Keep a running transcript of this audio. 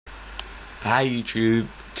Hi YouTube,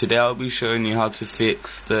 today I'll be showing you how to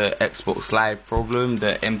fix the Xbox Live problem,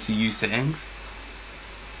 the MTU settings.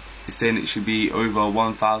 It's saying it should be over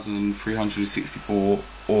 1364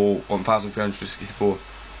 or 1364.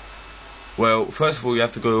 Well, first of all you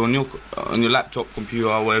have to go on your laptop, computer,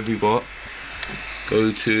 whatever you got.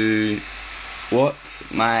 Go to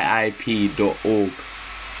whatsmyip.org.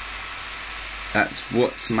 That's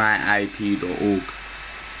whatsmyip.org.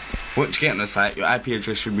 Once you get on the site, your IP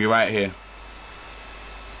address should be right here.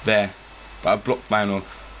 There. But I blocked mine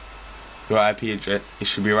off. Your IP address, it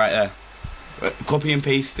should be right there. Copy and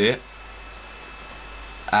paste it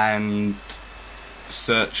and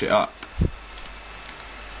search it up.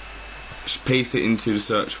 Just paste it into the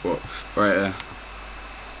search box right there.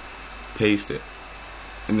 Paste it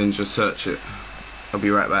and then just search it. I'll be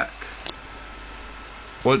right back.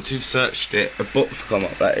 Once you've searched it, a box will come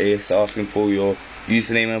up like this asking for your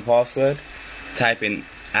username and password. Type in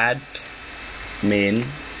admin,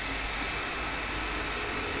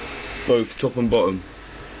 both top and bottom.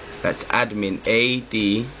 That's admin,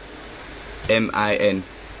 ADMIN,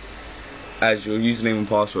 as your username and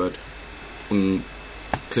password. And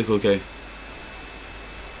click OK.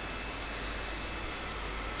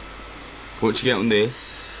 Once you get on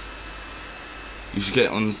this, you should get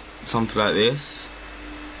on something like this.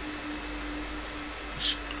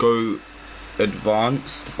 Just go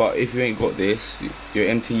advanced, but if you ain't got this, your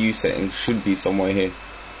MTU settings should be somewhere here.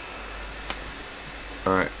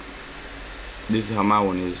 Alright, this is how my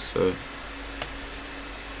one is, so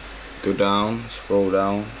go down, scroll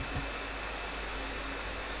down.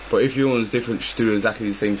 But if your one's different, just do exactly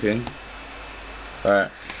the same thing. Alright,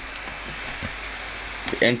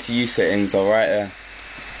 the MTU settings are right there.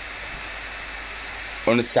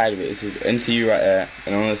 On the side of it, it says MTU right there,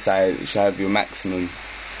 and on the side it should have your maximum.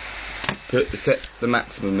 Set the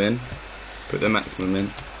maximum in. Put the maximum in.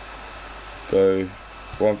 Go.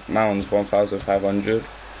 My one's 1500.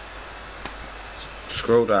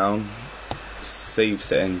 Scroll down. Save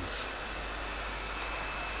settings.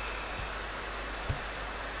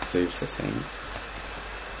 Save settings.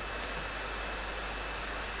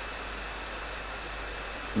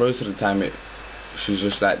 Most of the time, it should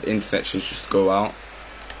just like the internet should just go out,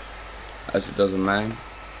 as it does on mine.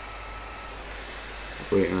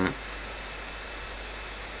 Wait a minute.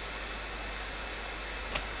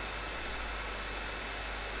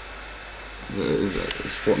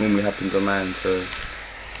 It's what normally happens on mine, so you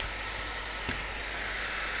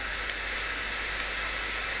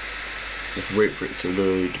have to wait for it to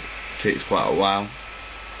load. It takes quite a while.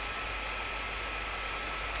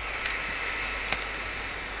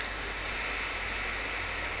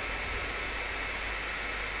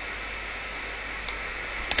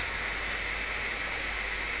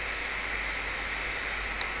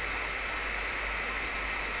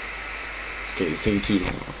 Okay, it's taking too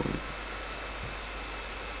long.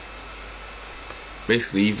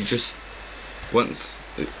 Basically, if you just, once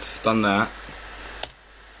it's done that,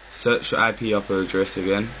 search your IP upper address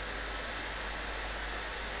again.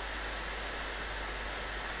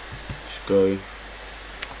 Just go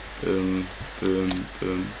boom, boom,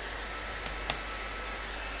 boom.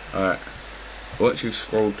 Alright, once you've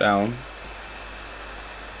scrolled down,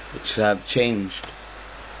 it should have changed.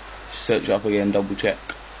 Search up again, double check.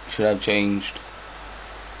 It should have changed.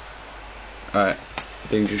 Alright,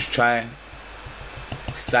 then just try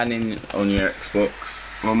standing on your Xbox.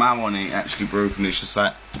 Well, my one ain't actually broken, it's just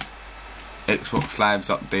like Xbox Live's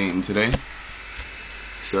updating today,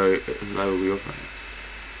 so that will be open.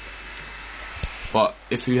 But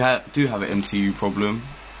if you do have an MTU problem,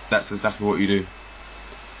 that's exactly what you do.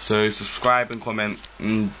 So subscribe and comment,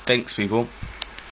 and thanks people.